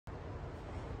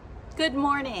Good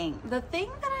morning. The thing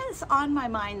that is on my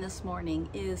mind this morning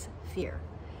is fear.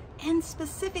 And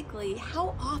specifically,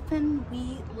 how often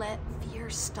we let fear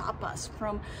stop us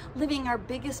from living our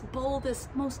biggest, boldest,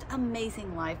 most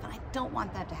amazing life. And I don't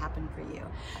want that to happen for you.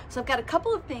 So I've got a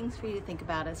couple of things for you to think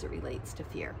about as it relates to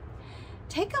fear.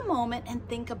 Take a moment and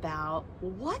think about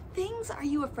what things are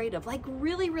you afraid of, like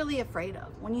really afraid of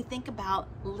when you think about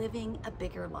living a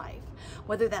bigger life,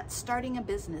 whether that's starting a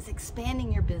business,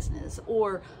 expanding your business,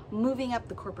 or moving up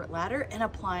the corporate ladder and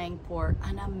applying for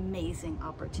an amazing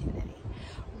opportunity.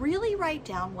 Really write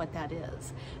down what that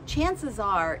is. Chances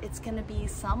are it's going to be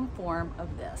some form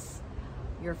of this.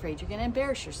 You're afraid you're going to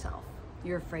embarrass yourself.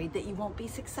 You're afraid that you won't be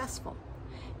successful.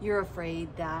 You're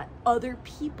afraid that other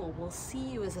people will see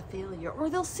you as a failure or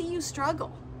they'll see you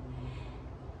struggle.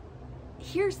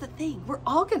 Here's the thing,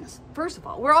 first of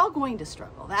all, we're all going to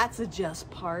struggle. That's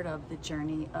just part of the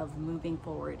journey of moving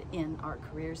forward in our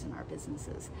careers and our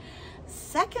businesses.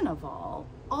 Second of all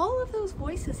of those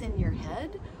voices in your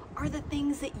head are the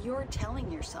things that you're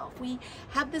telling yourself. We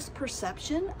have this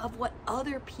perception of what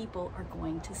other people are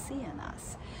going to see in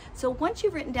us. So once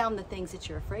you've written down the things that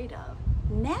you're afraid of,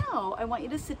 now I want you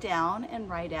to sit down and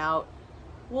write out,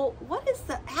 well, what is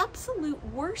the absolute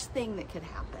worst thing that could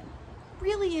happen?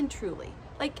 Really and truly.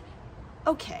 Like,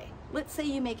 okay, let's say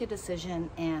you make a decision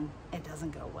and it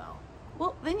doesn't go well.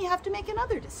 Well, then you have to make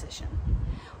another decision.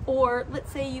 Or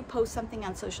let's say you post something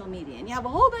on social media and you have a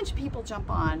whole bunch of people jump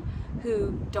on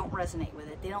who don't resonate with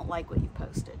it. They don't like what you've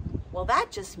posted. Well,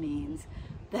 that just means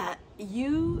that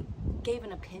you gave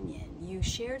an opinion, you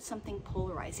shared something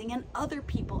polarizing, and other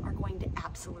people are going to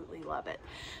absolutely love it.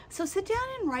 So sit down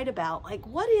and write about, like,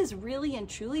 what is really and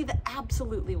truly the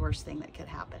absolutely worst thing that could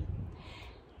happen.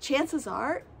 Chances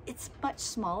are it's much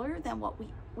smaller than what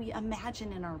we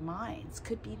imagine in our minds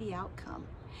could be the outcome.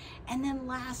 And then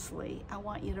lastly, I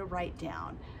want you to write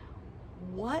down,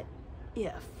 what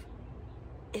if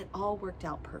it all worked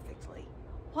out perfectly?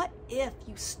 What if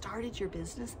you started your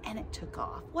business and it took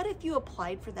off? What if you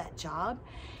applied for that job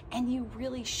and you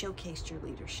really showcased your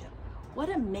leadership? What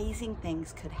amazing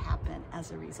things could happen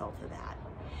as a result of that?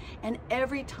 And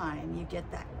every time you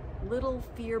get that little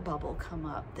fear bubble come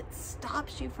up that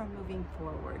stops you from moving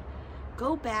forward,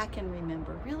 go back and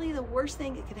remember, really the worst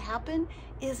thing that could happen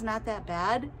is not that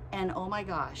bad. And oh my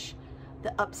gosh,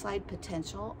 the upside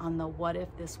potential on the what if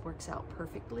this works out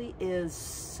perfectly is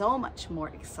so much more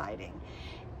exciting.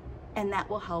 And that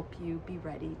will help you be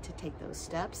ready to take those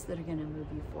steps that are going to move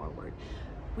you forward.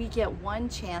 We get one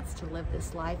chance to live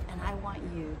this life, and I want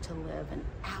you to live an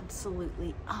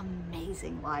absolutely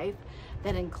amazing life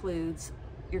that includes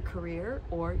your career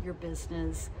or your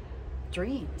business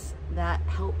dreams that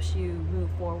helps you move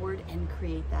forward and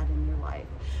create that in your life.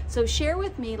 So share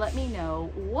with me, let me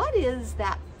know, what is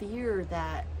that fear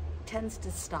that tends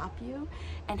to stop you,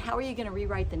 and how are you going to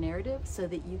rewrite the narrative so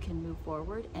that you can move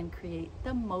forward and create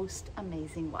the most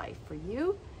amazing life for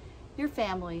you, your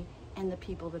family, and the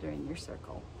people that are in your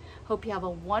circle. Hope you have a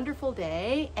wonderful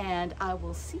day, and I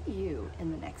will see you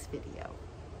in the next video.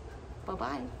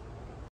 Bye-bye.